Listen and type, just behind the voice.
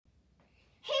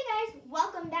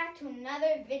welcome back to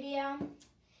another video.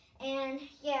 And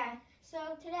yeah, so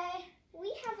today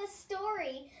we have a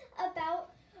story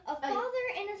about a father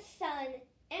and a son,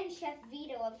 and Chef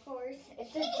Vito, of course.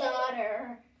 It's a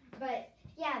daughter. But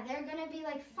yeah, they're gonna be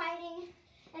like fighting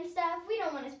and stuff. We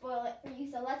don't want to spoil it for you,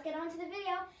 so let's get on to the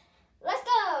video. Let's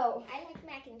go! I like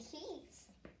mac and cheese.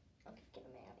 Okay, get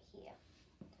him out of here.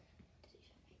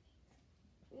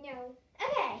 No.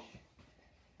 Okay.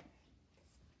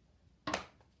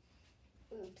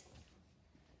 Oops.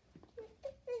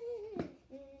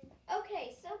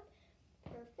 Okay, so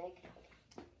perfect.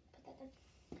 Okay, put that in.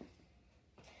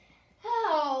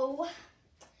 Oh,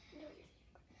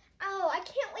 I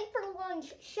can't wait for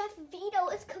lunch. Chef Vito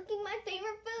is cooking my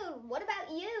favorite food. What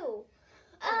about you?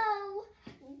 oh,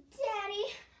 Daddy,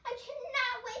 I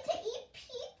cannot wait to eat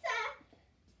pizza.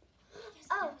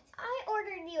 Oh, I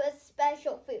ordered you a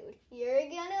special food. You're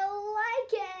gonna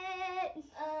like it.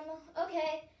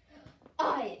 Okay.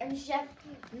 I am Chef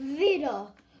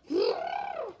Vito.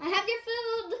 I have your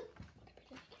food.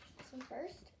 This one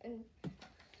first. And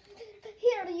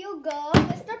here you go,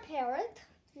 Mr. Parrot.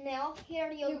 Now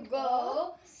here you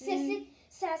go, Sassy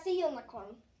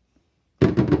Unicorn.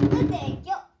 Thank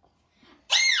you.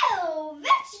 Ew,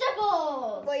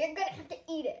 vegetables. Well, you're gonna have to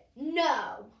eat it.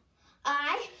 No,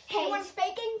 I hate You want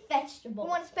spanking? vegetables. You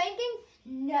want spanking?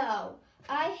 No,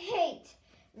 I hate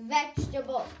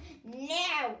vegetables.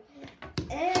 No.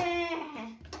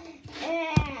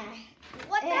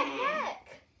 What the heck?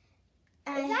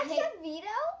 Is that hate Chef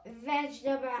Vito?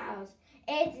 vegetables.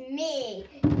 It's me,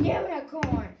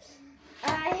 Unicorn.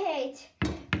 I hate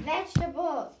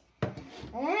vegetables.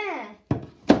 Okay,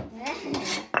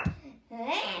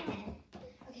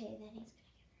 then he's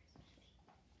gonna.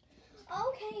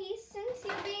 Okay, since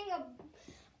you're being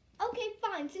Okay,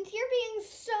 fine. Since you're being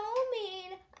so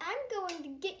mean, I'm going to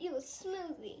get you a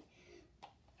smoothie.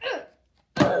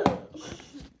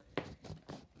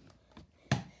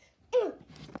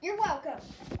 You're welcome.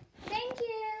 Thank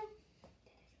you.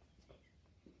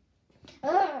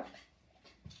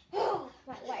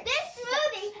 My legs. This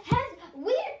smoothie has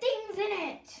weird things in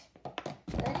it.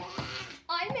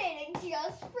 I made it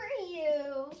just for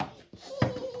you.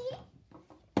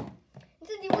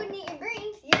 Since you wouldn't eat your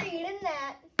greens, you're eating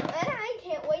that. And I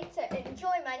can't wait to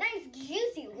enjoy my nice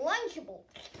juicy Lunchable.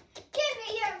 Give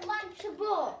me your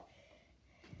Lunchable.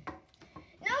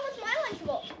 No, it's my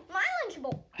Lunchable. My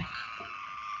Lunchable.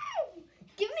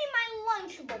 Give me my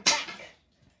Lunchable back.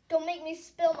 Don't make me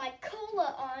spill my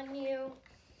cola on you.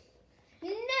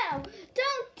 No,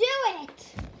 don't do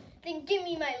it. Then give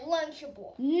me my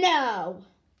Lunchable. No.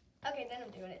 Okay, then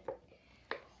I'm doing it.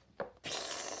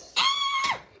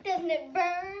 Doesn't it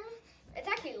burn? It's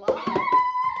actually lava.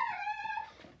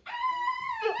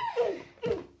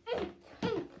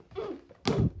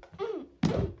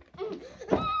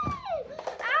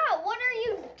 Ow, what are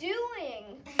you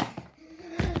doing?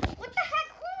 What the heck?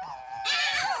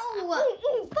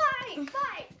 Ow! Bye,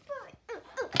 bye,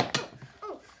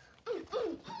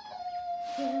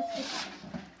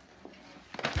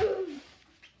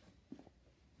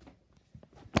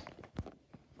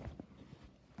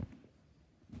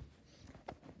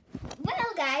 Well,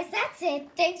 guys, that's it.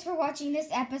 Thanks for watching this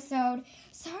episode.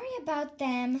 Sorry about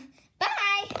them. Bye.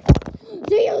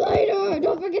 See you later.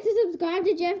 Don't forget to subscribe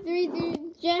to Jeff's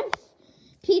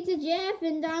Pizza Jeff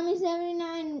and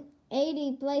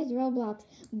Dami7980 plays Roblox.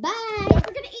 Bye. Don't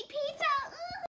forget to eat